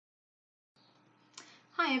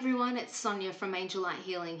Hi everyone, it's Sonia from Angelic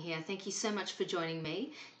Healing here. Thank you so much for joining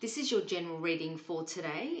me. This is your general reading for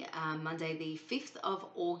today, Monday the 5th of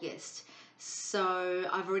August. So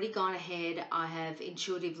I've already gone ahead, I have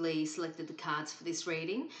intuitively selected the cards for this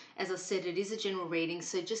reading. As I said, it is a general reading,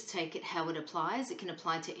 so just take it how it applies. It can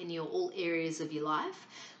apply to any or all areas of your life,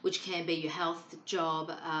 which can be your health,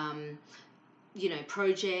 job,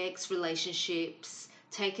 projects, relationships.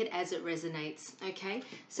 Take it as it resonates. Okay,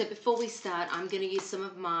 so before we start, I'm going to use some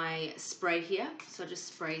of my spray here. So I'll just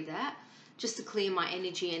spray that just to clear my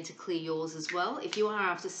energy and to clear yours as well. If you are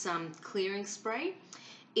after some clearing spray,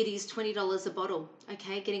 it is $20 a bottle.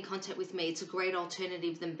 Okay, get in contact with me. It's a great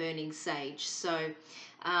alternative than burning sage. So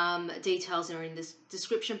details are in the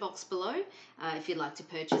description box below if you'd like to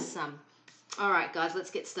purchase some. All right, guys,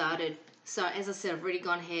 let's get started. So as I said, I've already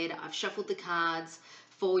gone ahead. I've shuffled the cards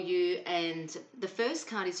for you, and the first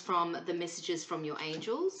card is from the messages from your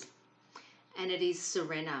angels, and it is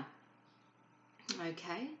Serena.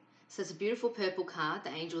 Okay, so it's a beautiful purple card.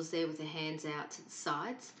 The angels there with their hands out to the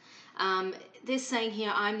sides. They're saying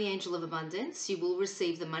here, I'm the angel of abundance. You will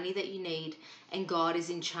receive the money that you need, and God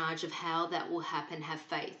is in charge of how that will happen. Have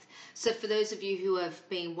faith. So for those of you who have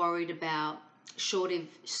been worried about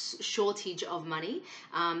shortage of money,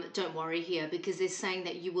 don't worry here, because they're saying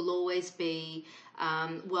that you will always be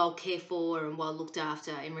well cared for and well looked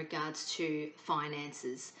after in regards to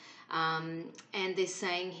finances. And they're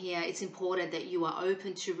saying here it's important that you are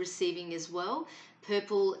open to receiving as well.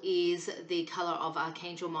 Purple is the color of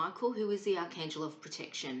Archangel Michael, who is the Archangel of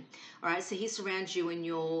protection. All right, so he surrounds you in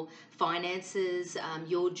your finances,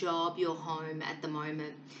 your job, your home at the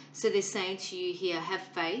moment. So they're saying to you here, have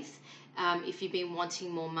faith. If you've been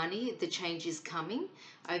wanting more money, the change is coming,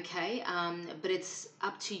 okay? But it's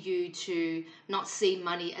up to you to not see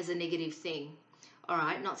money as a negative thing, all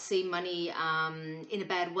right? Not see money in a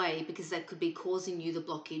bad way, because that could be causing you the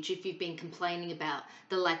blockage. If you've been complaining about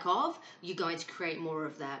the lack of, you're going to create more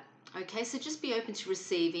of that, okay? So just be open to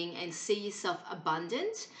receiving and see yourself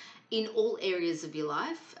abundant in all areas of your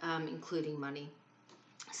life, including money.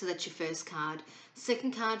 So that's your first card.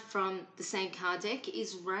 Second card from the same card deck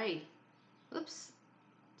is Ray. Oops,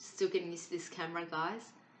 still getting used to this camera,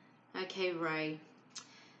 guys. Okay, Ray.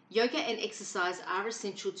 Yoga and exercise are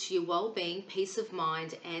essential to your well-being, peace of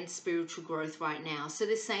mind, and spiritual growth right now. So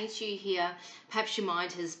they're saying to you here, perhaps your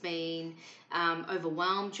mind has been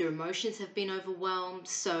overwhelmed, your emotions have been overwhelmed.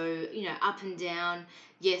 So, up and down.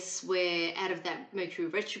 Yes, we're out of that Mercury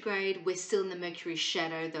retrograde. We're still in the Mercury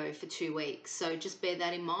shadow, though, for 2 weeks. So just bear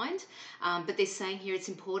that in mind. But they're saying here it's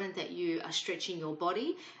important that you are stretching your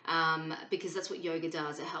body, because that's what yoga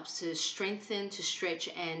does. It helps to strengthen, to stretch,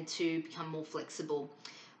 and to become more flexible.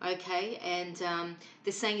 Okay, and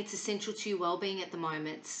they're saying it's essential to your well-being at the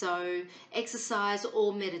moment. So exercise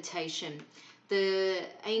or meditation. The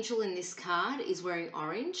angel in this card is wearing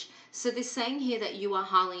orange. So they're saying here that you are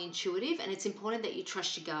highly intuitive, and it's important that you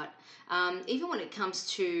trust your gut. Even when it comes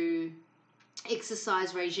to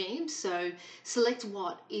exercise regimes, so select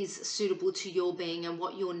what is suitable to your being and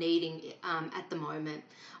what you're needing at the moment.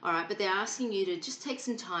 All right, but they're asking you to just take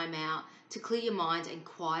some time out to clear your mind and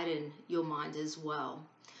quieten your mind as well.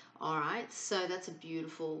 All right, so that's a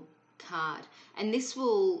beautiful card, and this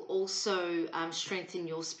will also strengthen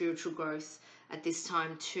your spiritual growth at this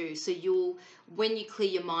time too. So when you clear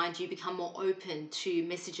your mind, you become more open to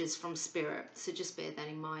messages from spirit. So just bear that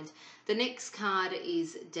in mind. The next card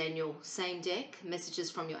is Daniel, same deck, messages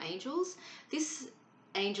from your angels. This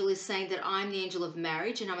angel is saying that I'm the angel of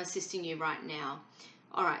marriage, and I'm assisting you right now.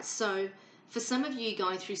 All right, so for some of you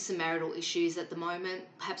going through some marital issues at the moment,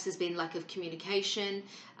 perhaps there's been lack of communication.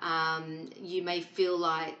 You may feel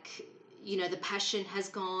like, the passion has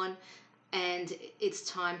gone, and it's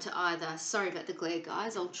time to either, sorry about the glare,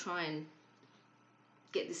 guys, I'll try and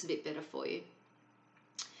get this a bit better for you.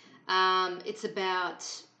 It's about,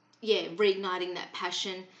 reigniting that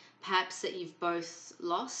passion, perhaps that you've both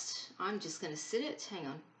lost. I'm just going to sit it. Hang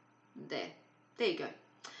on. There you go.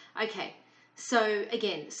 Okay. So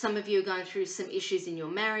again, some of you are going through some issues in your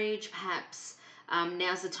marriage. Perhaps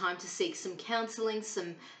now's the time to seek some counseling,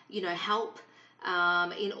 some, help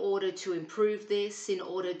in order to improve this, in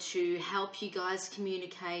order to help you guys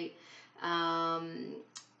communicate, and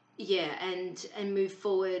move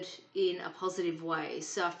forward in a positive way.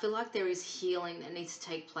 So I feel like there is healing that needs to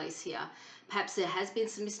take place here. Perhaps there has been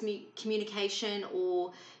some miscommunication,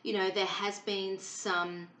 or, there has been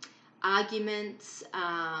some arguments,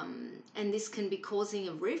 and this can be causing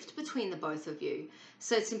a rift between the both of you.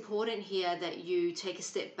 So it's important here that you take a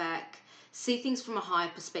step back, see things from a higher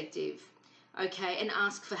perspective, okay, and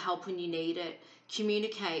ask for help when you need it.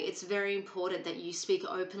 Communicate. It's very important that you speak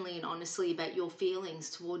openly and honestly about your feelings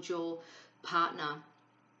towards your partner.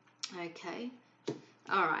 Okay.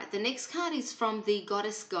 All right. The next card is from the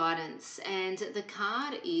Goddess Guidance, and the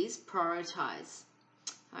card is Prioritize.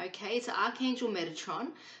 Okay, it's Archangel Metatron.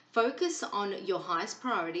 Focus on your highest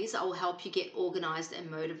priorities. I will help you get organized and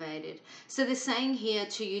motivated. So they're saying here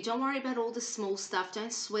to you, don't worry about all the small stuff.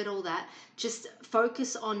 Don't sweat all that. Just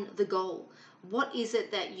focus on the goal. What is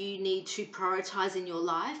it that you need to prioritize in your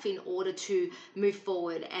life in order to move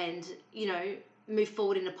forward and, move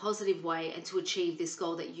forward in a positive way and to achieve this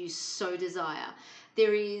goal that you so desire?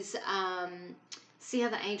 There is, see how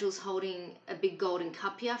the angel's holding a big golden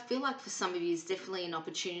cup here? I feel like for some of you, there's definitely an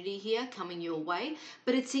opportunity here coming your way,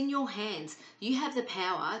 but it's in your hands. You have the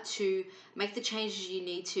power to make the changes you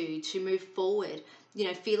need to move forward,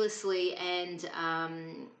 fearlessly and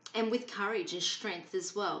with courage and strength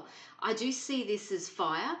as well. I do see this as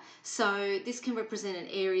fire, so this can represent an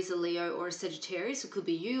Aries, a Leo, or a Sagittarius. It could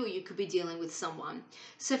be you, or you could be dealing with someone.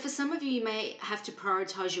 So for some of you, you may have to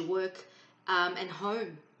prioritize your work and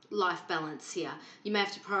home life balance here. You may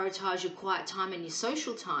have to prioritize your quiet time and your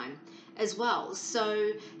social time as well.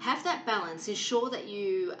 So have that balance. Ensure that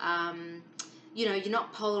you're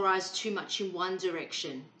not polarized too much in one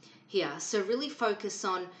direction here. So really focus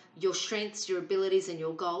on your strengths, your abilities, and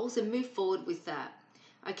your goals, and move forward with that.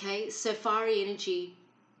 Okay, so fiery energy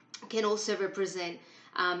can also represent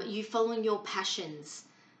you following your passions.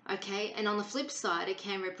 Okay, and on the flip side, it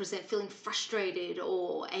can represent feeling frustrated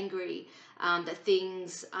or angry that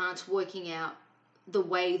things aren't working out the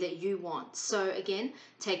way that you want. So again,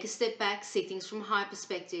 take a step back, see things from a high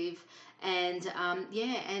perspective, and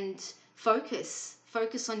and focus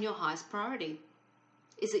on your highest priority.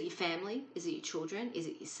 Is it your family? Is it your children? Is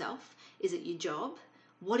it yourself? Is it your job?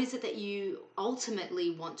 What is it that you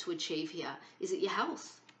ultimately want to achieve here? Is it your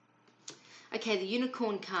health? Okay, the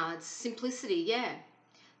unicorn cards, simplicity, yeah.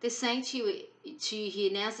 They're saying to you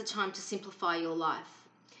here, now's the time to simplify your life.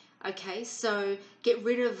 Okay, so get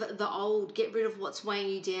rid of the old, get rid of what's weighing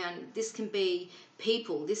you down. This can be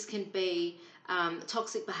people, this can be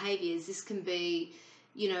toxic behaviors, this can be,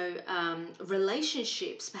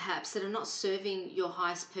 relationships perhaps that are not serving your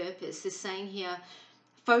highest purpose. They're saying here,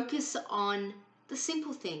 focus on the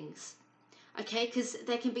simple things. Okay, because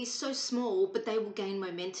they can be so small, but they will gain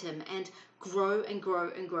momentum and grow and grow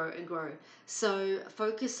and grow and grow. So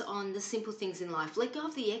focus on the simple things in life. Let go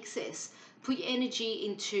of the excess. Put your energy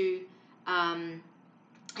into,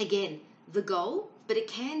 again, the goal, but it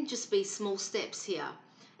can just be small steps here.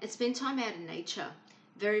 And spend time out in nature.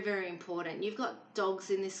 Very, very important. You've got dogs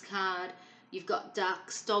in this card. You've got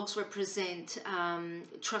ducks. Dogs represent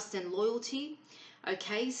trust and loyalty.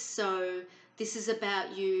 Okay, so this is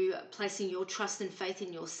about you placing your trust and faith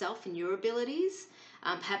in yourself and your abilities.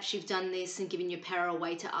 Perhaps you've done this and given your power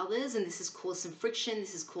away to others, and this has caused some friction.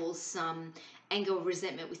 This has caused some anger or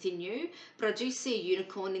resentment within you. But I do see a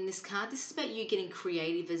unicorn in this card. This is about you getting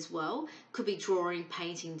creative as well. Could be drawing,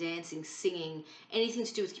 painting, dancing, singing, anything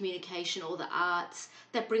to do with communication or the arts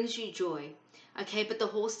that brings you joy. Okay, but the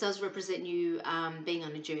horse does represent you being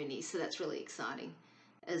on a journey, so that's really exciting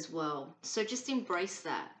as well. So just embrace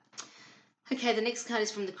that. Okay, the next card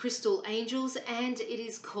is from the Crystal Angels, and it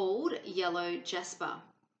is called Yellow Jasper.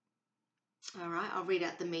 All right, I'll read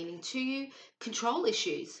out the meaning to you. Control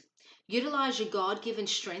issues. Utilize your God-given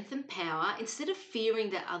strength and power instead of fearing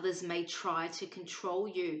that others may try to control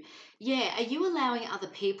you. Yeah, are you allowing other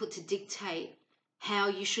people to dictate how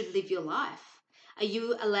you should live your life? Are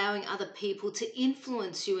you allowing other people to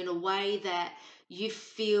influence you in a way that you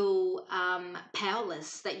feel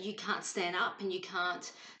powerless, that you can't stand up and you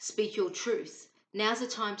can't speak your truth? Now's the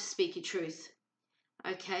time to speak your truth.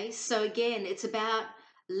 Okay, so again, it's about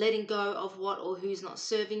letting go of what or who's not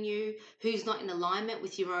serving you, who's not in alignment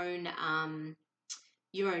with your own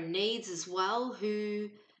needs as well. Who's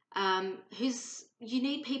you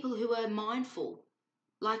need people who are mindful,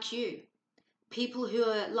 like you, people who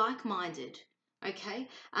are like-minded. Okay,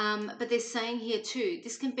 but they're saying here too,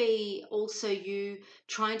 this can be also you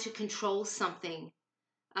trying to control something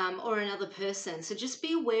or another person. So just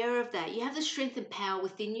be aware of that. You have the strength and power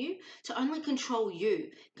within you to only control you,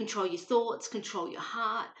 control your thoughts, control your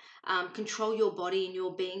heart, control your body and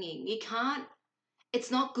your being. You can't, it's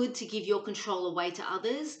not good to give your control away to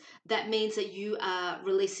others. That means that you are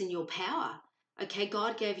releasing your power. Okay,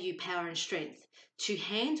 God gave you power and strength to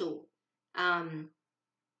handle,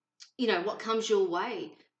 what comes your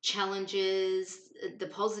way, challenges, the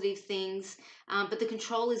positive things, but the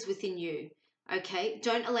control is within you. Okay,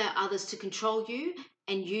 don't allow others to control you,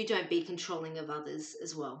 and you don't be controlling of others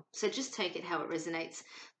as well. So just take it how it resonates.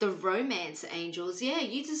 The romance angels, yeah,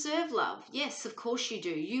 you deserve love. Yes, of course you do.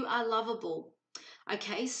 You are lovable.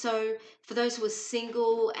 Okay, so for those who are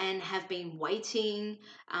single and have been waiting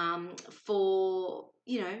for,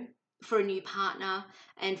 for a new partner,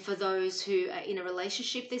 and for those who are in a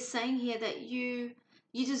relationship, they're saying here that you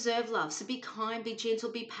deserve love. So be kind, be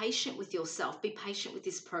gentle, be patient with yourself, be patient with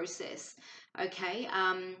this process. Okay.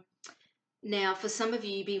 Now, for some of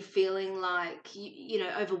you, you've been feeling like,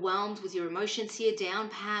 overwhelmed with your emotions here, down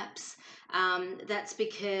perhaps. That's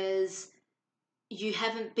because you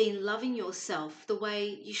haven't been loving yourself the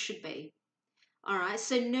way you should be. All right.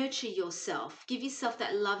 So nurture yourself, give yourself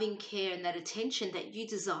that loving care and that attention that you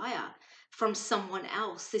desire from someone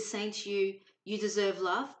else. They're saying to you, you deserve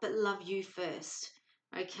love, but love you first.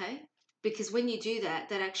 Okay. Because when you do that,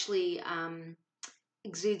 that actually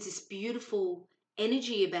exudes this beautiful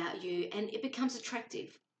energy about you, and it becomes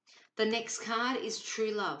attractive. The next card is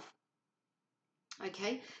true love.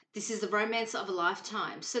 Okay, this is the romance of a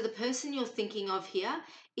lifetime. So the person you're thinking of here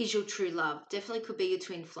is your true love. Definitely could be your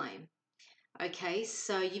twin flame. Okay,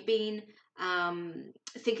 so you've been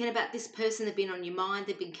thinking about this person. They've been on your mind.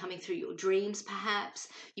 They've been coming through your dreams, perhaps.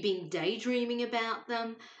 You've been daydreaming about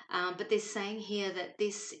them. But they're saying here that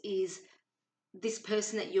this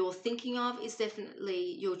person that you're thinking of is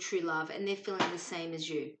definitely your true love, and they're feeling the same as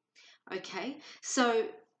you. Okay, so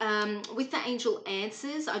with the angel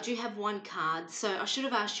answers, I do have one card. So I should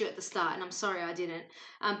have asked you at the start, and I'm sorry I didn't.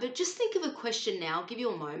 But just think of a question now. I'll give you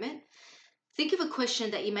a moment. Think of a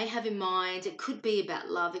question that you may have in mind. It could be about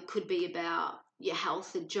love. It could be about your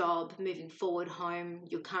health, a job, moving forward, home,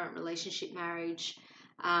 your current relationship, marriage.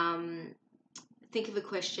 Um, think of a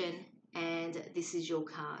question, and this is your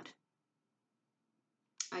card.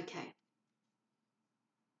 Okay.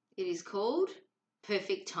 It is called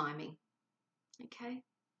perfect timing. Okay.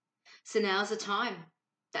 So now's the time,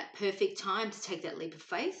 that perfect time to take that leap of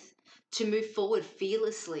faith, to move forward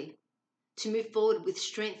fearlessly, to move forward with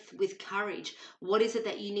strength, with courage. What is it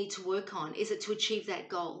that you need to work on? Is it to achieve that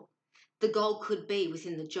goal? The goal could be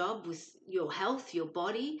within the job, with your health, your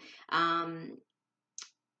body.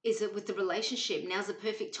 Is it with the relationship? Now's the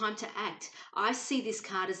perfect time to act. I see this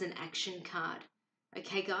card as an action card.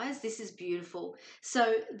 Okay, guys, this is beautiful.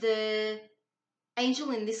 So the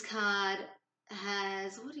angel in this card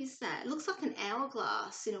has, what is that? It looks like an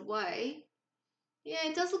hourglass in a way. Yeah,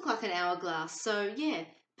 it does look like an hourglass. So yeah,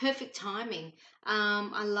 perfect timing.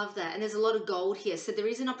 I love that. And there's a lot of gold here. So there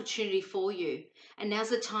is an opportunity for you. And now's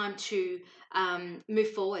the time to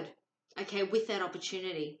move forward, okay, with that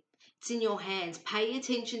opportunity. It's in your hands. Pay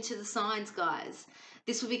attention to the signs, guys.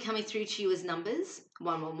 This will be coming through to you as numbers: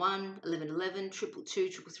 111, 1111, 222,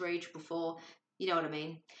 333, 444. You know what I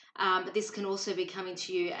mean? But this can also be coming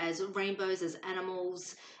to you as rainbows, as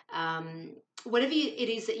animals, whatever it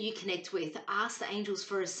is that you connect with. Ask the angels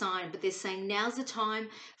for a sign, but they're saying now's the time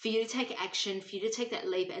for you to take action, for you to take that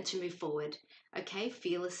leap and to move forward. Okay,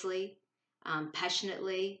 fearlessly,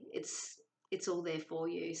 passionately. It's all there for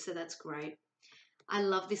you. So that's great. I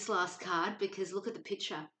love this last card because look at the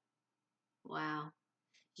picture. Wow.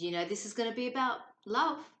 This is going to be about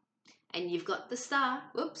love. And you've got the star,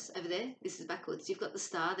 whoops, over there, this is backwards, you've got the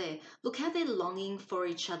star there. Look how they're longing for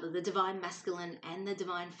each other, the divine masculine and the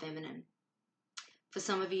divine feminine. For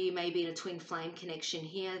some of you, you may be in a twin flame connection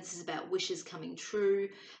here. This is about wishes coming true.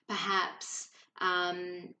 Perhaps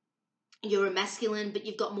you're a masculine, but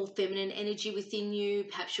you've got more feminine energy within you.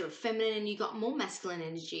 Perhaps you're a feminine and you've got more masculine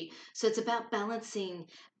energy. So it's about balancing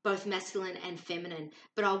both masculine and feminine.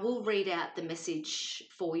 But I will read out the message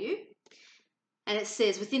for you. And it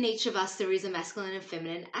says, within each of us, there is a masculine and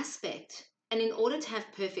feminine aspect. And in order to have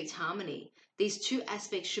perfect harmony, these two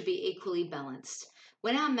aspects should be equally balanced.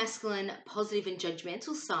 When our masculine, positive and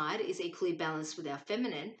judgmental side is equally balanced with our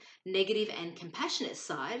feminine, negative and compassionate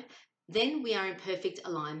side, then we are in perfect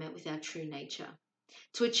alignment with our true nature.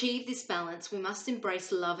 To achieve this balance, we must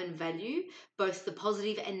embrace love and value both the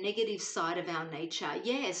positive and negative side of our nature.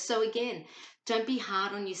 Yes, so again, don't be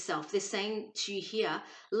hard on yourself. They're saying to you here,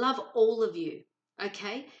 love all of you.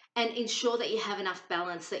 Okay, and ensure that you have enough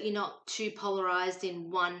balance, that you're not too polarized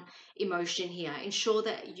in one emotion here. Ensure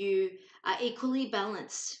that you are equally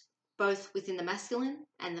balanced, both within the masculine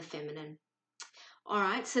and the feminine. All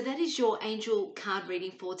right, so that is your angel card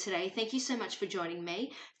reading for today. Thank you so much for joining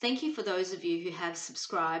me. Thank you for those of you who have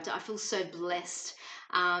subscribed. I feel so blessed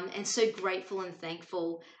and so grateful and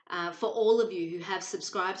thankful for all of you who have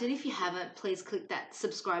subscribed. And if you haven't, please click that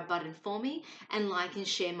subscribe button for me and like and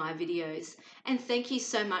share my videos. And thank you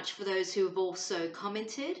so much for those who have also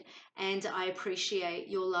commented and I appreciate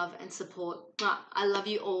your love and support. I love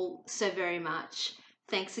you all so very much.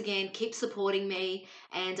 Thanks again. Keep supporting me,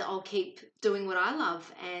 and I'll keep doing what I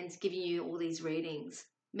love and giving you all these readings.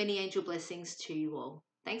 Many angel blessings to you all.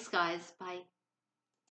 Thanks, guys. Bye.